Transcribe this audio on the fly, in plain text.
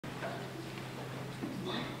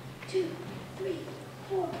1, 2, 3,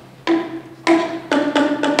 4.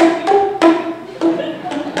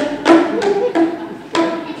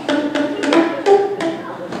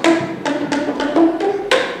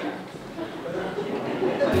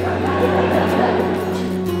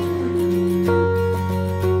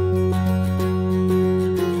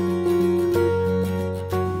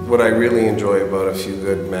 What I really enjoy about A Few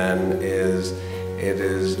Good Men is it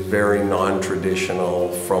is very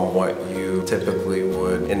non-traditional from what you typically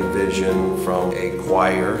would envision from a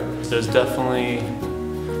choir. There's definitely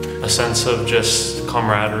a sense of just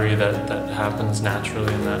camaraderie that happens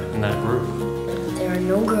naturally in that group. There are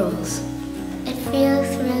no girls. It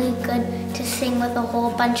feels really good to sing with a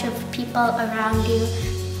whole bunch of people around you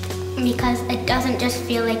because it doesn't just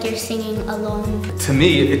feel like you're singing alone. To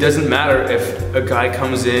me, it doesn't matter if a guy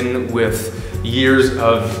comes in with years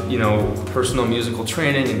of, personal musical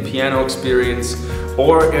training and piano experience,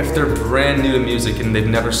 or if they're brand new to music and they've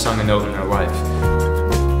never sung a note in their life.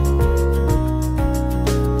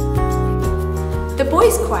 The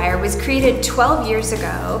Boys Choir was created 12 years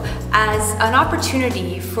ago as an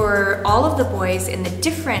opportunity for all of the boys in the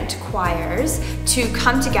different choirs to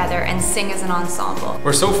come together and sing as an ensemble.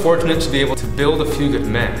 We're so fortunate to be able to build A Few Good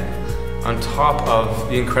Men on top of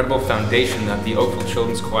the incredible foundation that the Oakville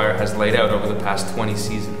Children's Choir has laid out over the past 20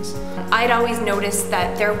 seasons. I'd always noticed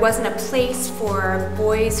that there wasn't a place for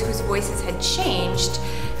boys whose voices had changed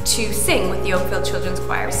to sing with the Oakville Children's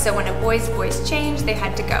Choir. So when a boy's voice changed, they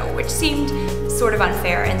had to go, which seemed sort of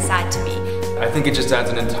unfair and sad to me. I think it just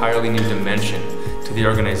adds an entirely new dimension to the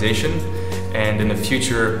organization, and in the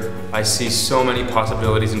future I see so many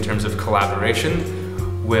possibilities in terms of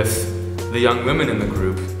collaboration with the young women in the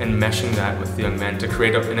group and meshing that with the young men to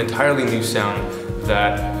create an entirely new sound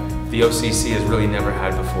that the OCC has really never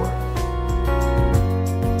had before.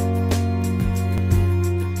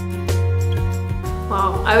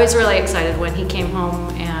 Well, I was really excited when he came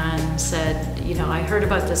home and said, I heard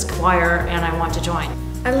about this choir and I want to join.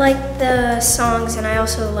 I liked the songs, and I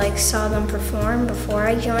also saw them perform before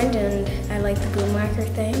I joined, and I liked the Boomwhacker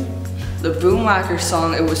thing. The Boomwhacker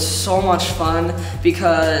song, it was so much fun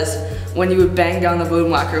because when you would bang down the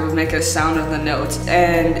boomwhacker, it would make a sound of the notes,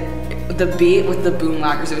 and the beat with the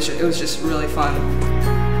boomwhackers, it was just really fun.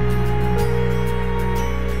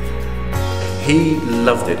 He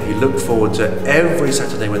loved it. He looked forward to every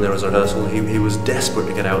Saturday when there was a rehearsal. He was desperate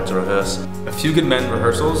to get out to rehearse. A Few Good Men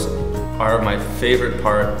rehearsals are my favorite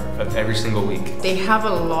part of every single week. They have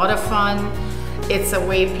a lot of fun. It's a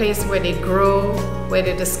place where they grow, where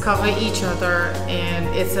they discover each other, and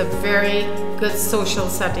it's a very good social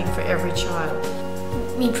setting for every child.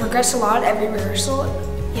 We progress a lot every rehearsal,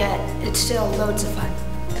 yet it's still loads of fun.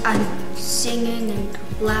 I'm singing and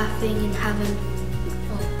laughing and having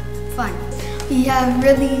fun. We have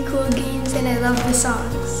really cool games, and I love the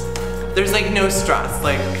songs. There's no stress,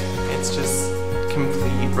 it's just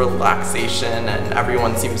complete relaxation, and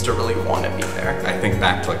everyone seems to really want to be there. I think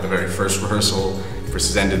back to the very first rehearsal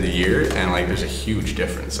versus end of the year, and there's a huge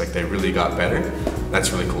difference. They really got better.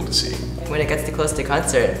 That's really cool to see. When it gets too close to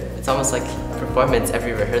concert, it's almost like performance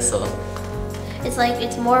every rehearsal.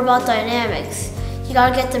 It's more about dynamics. You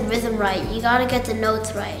gotta get the rhythm right. You gotta get the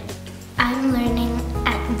notes right. I'm learning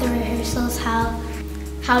at the rehearsals how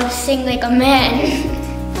to sing like a man.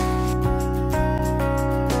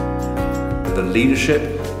 The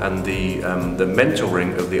leadership and the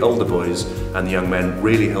mentoring of the older boys and the young men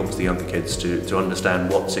really helps the younger kids to understand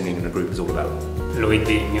what singing in a group is all about. Louis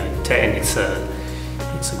being 10, it's a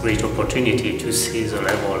great opportunity to see the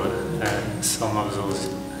level some of those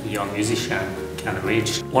young musicians can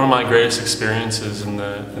reach. One of my greatest experiences in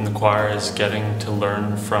the choir is getting to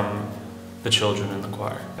learn from the children in the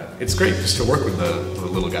choir. It's great just to work with the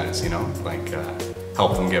little guys,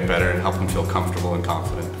 help them get better and help them feel comfortable and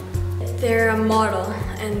confident. They're a model,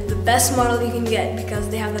 and the best model you can get because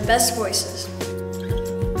they have the best voices.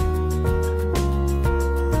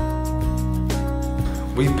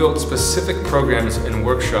 We've built specific programs and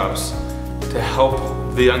workshops to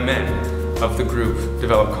help the young men of the group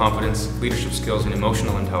develop confidence, leadership skills, and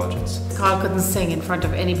emotional intelligence. Carl couldn't sing in front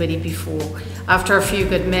of anybody before. After A Few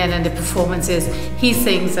Good Men and the performances, he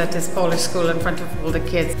sings at his Polish school in front of all the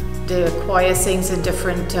kids. The choir sings in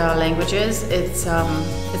different languages. It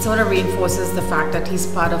sort of reinforces the fact that he's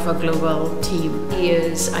part of a global team. He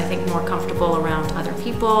is, I think, more comfortable around other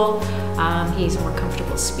people. He's more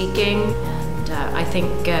comfortable speaking. And I think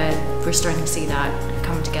we're starting to see that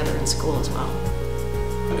come together in school as well.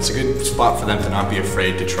 It's a good spot for them to not be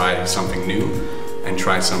afraid to try something new and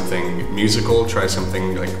try something musical, try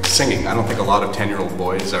something like singing. I don't think a lot of 10-year-old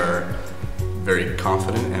boys are very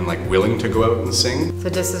confident and like willing to go out and sing. So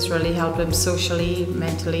this has really helped him socially,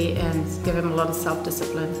 mentally, and give him a lot of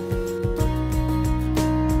self-discipline.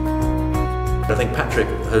 I think Patrick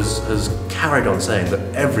has carried on saying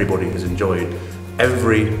that everybody has enjoyed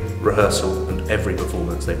every rehearsal and every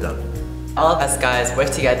performance they've done. All of us guys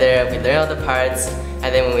work together, we learn all the parts,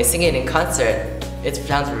 and then when we sing it in concert, it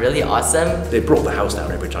sounds really awesome. It brought the house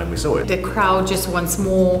down every time we saw it. The crowd just wants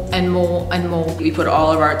more and more and more. We put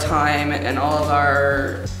all of our time and all of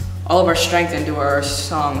our strength into our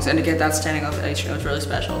songs, and to get that standing ovation was really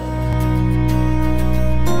special.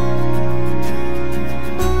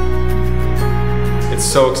 It's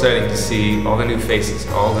so exciting to see all the new faces,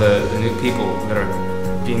 all the new people that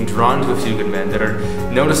are being drawn to A Few Good Men, that are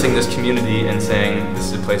noticing this community and saying,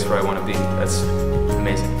 this is a place where I want to be. That's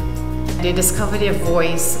amazing. They discover their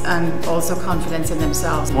voice and also confidence in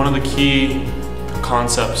themselves. One of the key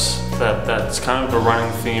concepts that's kind of a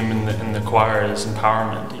running theme in the choir is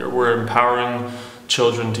empowerment. We're empowering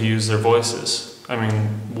children to use their voices. I mean,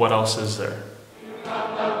 what else is there?